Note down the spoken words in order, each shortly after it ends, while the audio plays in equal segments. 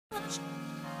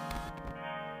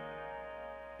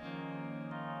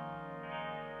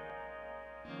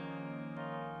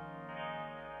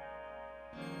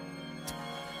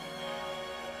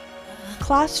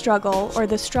class struggle, or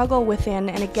the struggle within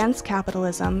and against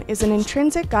capitalism, is an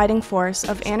intrinsic guiding force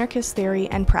of anarchist theory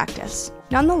and practice.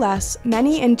 Nonetheless,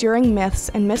 many enduring myths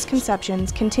and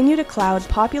misconceptions continue to cloud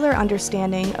popular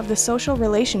understanding of the social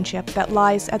relationship that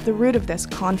lies at the root of this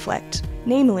conflict,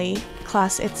 namely,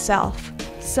 class itself.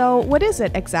 So, what is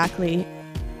it exactly?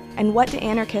 And what do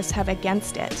anarchists have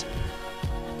against it?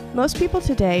 Most people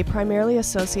today primarily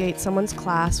associate someone's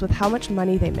class with how much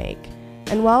money they make.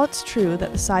 And while it's true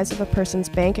that the size of a person's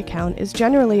bank account is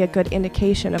generally a good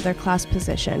indication of their class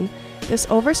position, this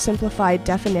oversimplified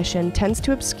definition tends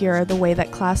to obscure the way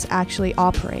that class actually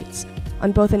operates,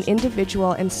 on both an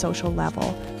individual and social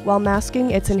level, while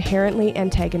masking its inherently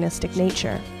antagonistic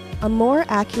nature. A more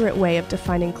accurate way of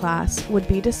defining class would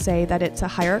be to say that it's a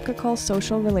hierarchical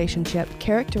social relationship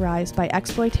characterized by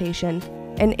exploitation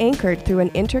and anchored through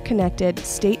an interconnected,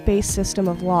 state-based system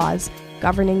of laws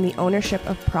governing the ownership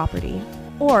of property.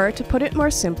 Or, to put it more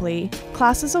simply,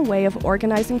 class is a way of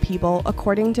organizing people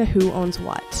according to who owns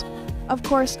what. Of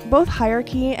course, both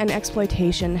hierarchy and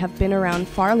exploitation have been around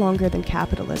far longer than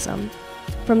capitalism.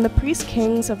 From the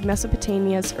priest-kings of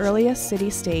Mesopotamia's earliest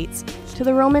city-states to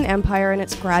the Roman Empire and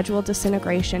its gradual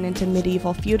disintegration into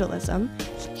medieval feudalism,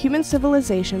 human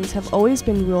civilizations have always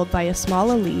been ruled by a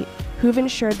small elite who've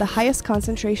ensured the highest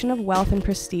concentration of wealth and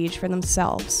prestige for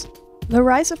themselves. The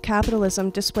rise of capitalism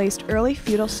displaced early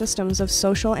feudal systems of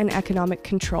social and economic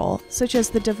control, such as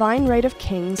the divine right of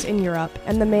kings in Europe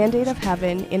and the mandate of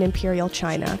heaven in imperial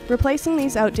China, replacing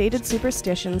these outdated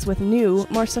superstitions with new,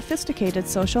 more sophisticated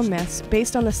social myths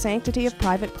based on the sanctity of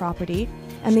private property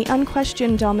and the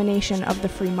unquestioned domination of the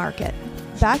free market.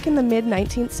 Back in the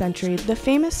mid-19th century, the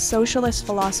famous socialist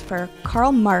philosopher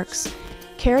Karl Marx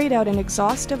carried out an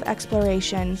exhaustive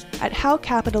exploration at how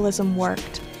capitalism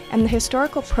worked and the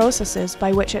historical processes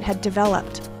by which it had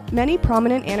developed. Many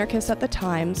prominent anarchists at the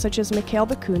time, such as Mikhail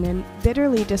Bakunin,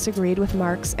 bitterly disagreed with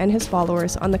Marx and his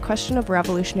followers on the question of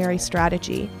revolutionary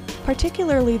strategy,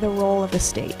 particularly the role of the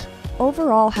state.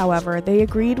 Overall, however, they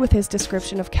agreed with his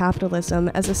description of capitalism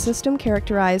as a system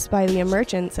characterized by the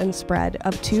emergence and spread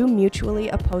of two mutually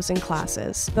opposing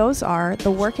classes. Those are the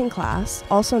working class,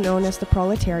 also known as the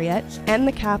proletariat, and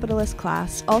the capitalist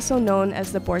class, also known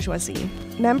as the bourgeoisie.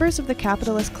 Members of the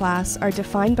capitalist class are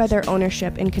defined by their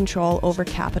ownership and control over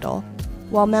capital,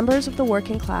 while members of the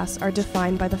working class are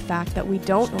defined by the fact that we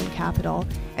don't own capital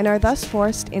and are thus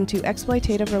forced into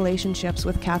exploitative relationships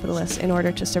with capitalists in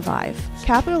order to survive.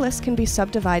 Capitalists can be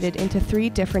subdivided into three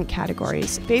different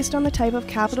categories based on the type of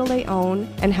capital they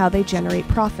own and how they generate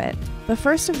profit. The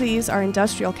first of these are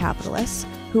industrial capitalists,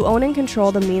 who own and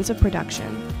control the means of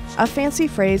production, a fancy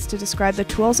phrase to describe the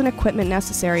tools and equipment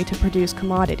necessary to produce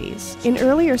commodities. In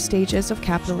earlier stages of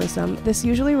capitalism, this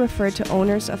usually referred to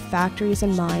owners of factories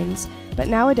and mines, but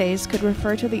nowadays could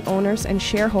refer to the owners and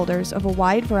shareholders of a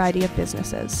wide variety of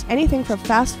businesses, anything from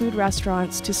fast food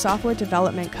restaurants to software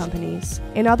development companies.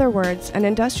 In other words, an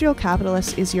industrial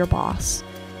capitalist is your boss.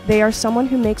 They are someone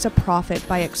who makes a profit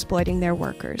by exploiting their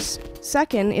workers.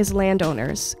 Second is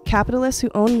landowners, capitalists who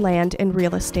own land and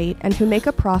real estate and who make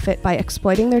a profit by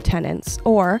exploiting their tenants,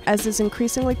 or, as is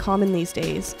increasingly common these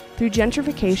days, through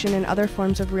gentrification and other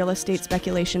forms of real estate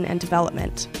speculation and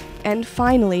development. And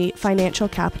finally, financial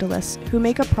capitalists, who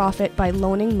make a profit by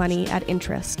loaning money at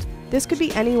interest. This could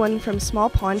be anyone from small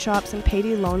pawn shops and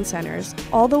payday loan centers,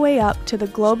 all the way up to the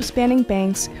globe-spanning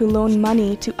banks who loan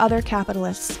money to other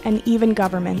capitalists and even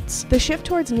governments. The shift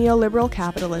towards neoliberal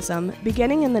capitalism,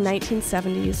 beginning in the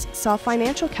 1970s, saw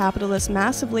financial capitalists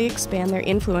massively expand their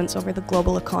influence over the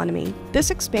global economy. This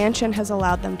expansion has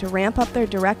allowed them to ramp up their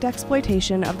direct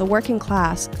exploitation of the working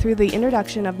class through the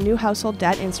introduction of new household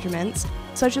debt instruments,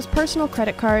 such as personal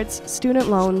credit cards, student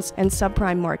loans, and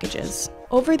subprime mortgages.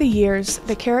 Over the years,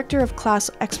 the character of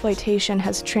class exploitation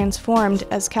has transformed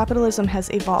as capitalism has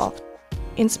evolved.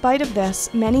 In spite of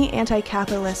this, many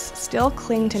anti-capitalists still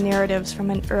cling to narratives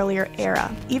from an earlier era.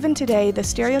 Even today, the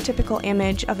stereotypical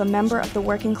image of a member of the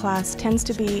working class tends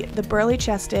to be the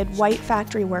burly-chested, white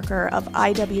factory worker of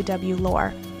IWW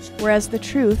lore, whereas the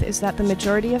truth is that the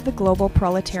majority of the global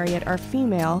proletariat are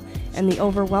female, and the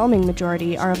overwhelming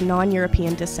majority are of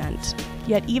non-European descent.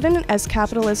 Yet even as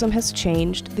capitalism has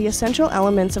changed, the essential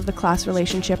elements of the class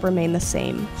relationship remain the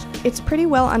same. It's pretty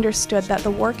well understood that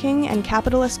the working and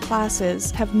capitalist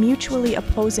classes have mutually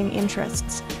opposing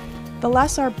interests. The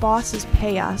less our bosses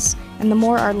pay us, and the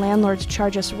more our landlords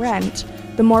charge us rent,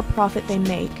 the more profit they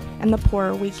make, and the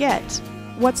poorer we get.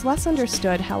 What's less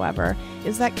understood, however,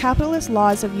 is that capitalist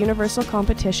laws of universal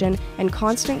competition and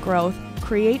constant growth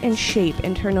create and shape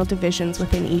internal divisions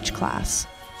within each class.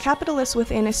 Capitalists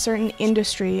within a certain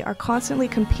industry are constantly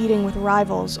competing with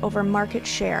rivals over market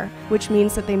share, which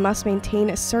means that they must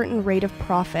maintain a certain rate of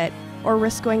profit or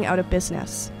risk going out of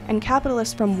business. And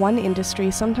capitalists from one industry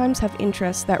sometimes have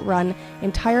interests that run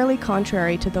entirely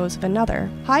contrary to those of another.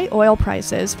 High oil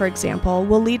prices, for example,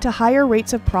 will lead to higher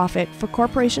rates of profit for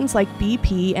corporations like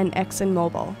BP and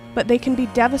ExxonMobil, but they can be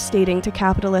devastating to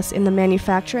capitalists in the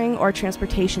manufacturing or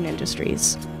transportation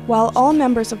industries. While all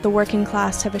members of the working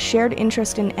class have a shared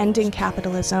interest in ending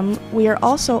capitalism, we are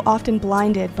also often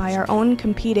blinded by our own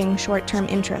competing short-term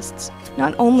interests.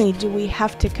 Not only do we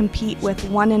have to compete with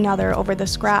one another over the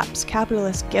scraps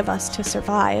capitalists give us to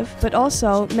survive, but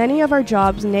also many of our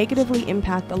jobs negatively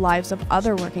impact the lives of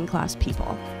other working class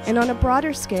people. And on a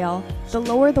broader scale, the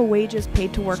lower the wages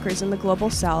paid to workers in the global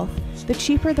south, the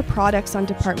cheaper the products on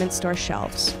department store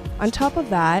shelves. On top of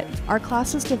that, our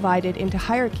class is divided into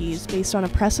hierarchies based on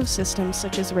oppressive systems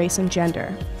such as race and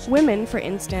gender. Women, for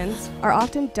instance, are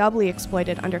often doubly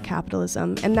exploited under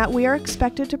capitalism, and that we are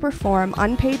expected to perform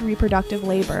unpaid reproductive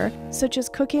labor, such as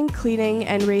cooking, cleaning,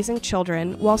 and raising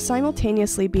children, while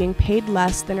simultaneously being paid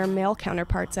less than our male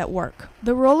counterparts at work.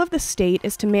 The role of the state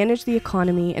is to manage the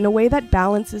economy in a way that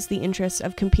balances the interests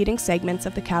of competing segments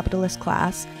of the capitalist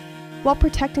class, while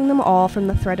protecting them all from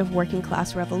the threat of working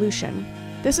class revolution.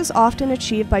 This is often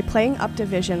achieved by playing up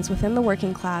divisions within the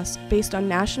working class based on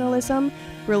nationalism,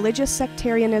 religious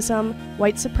sectarianism,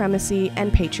 white supremacy,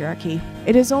 and patriarchy.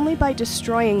 It is only by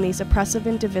destroying these oppressive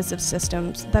and divisive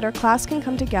systems that our class can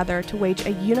come together to wage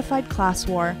a unified class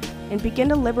war and begin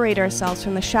to liberate ourselves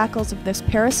from the shackles of this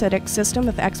parasitic system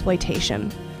of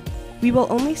exploitation. We will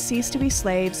only cease to be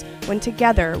slaves when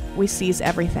together we seize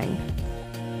everything.